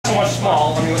so much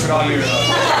small. Let me look at all yours.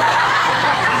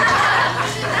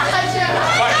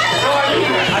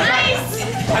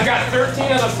 I've got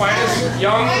 13 of the finest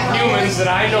young humans that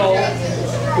I know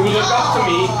who look up to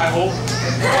me, I hope.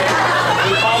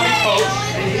 Who call me coach.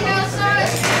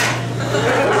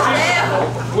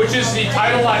 Which is the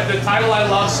title I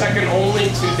love, second only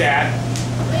to Dad.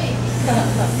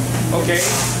 Okay?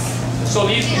 So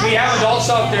we have adults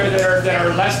out there that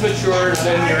are less mature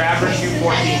than your average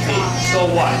U14 team. So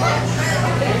what?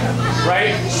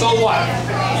 Right? So what?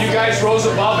 You guys rose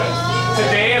above it.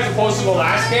 Today, as opposed to the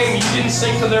last game, you didn't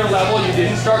sink to their level, you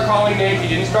didn't start calling names, you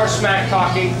didn't start smack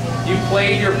talking, you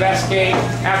played your best game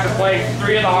after playing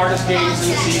 3 of the hardest games in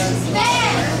the season.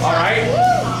 Alright?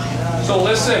 So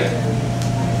listen,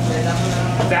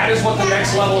 that is what the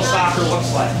next level of soccer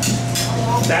looks like.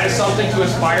 That is something to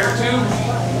aspire to,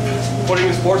 putting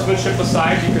the sportsmanship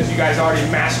aside because you guys already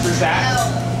mastered that.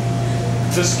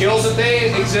 The skills that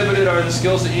they exhibited are the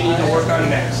skills that you need to work on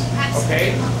next.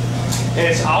 Okay? And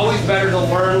it's always better to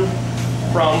learn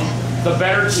from the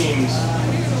better teams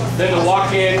than to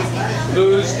walk in,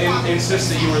 lose, and insist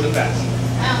that you were the best.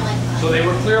 So they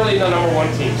were clearly the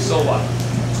 #1 team. So what?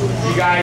 You guys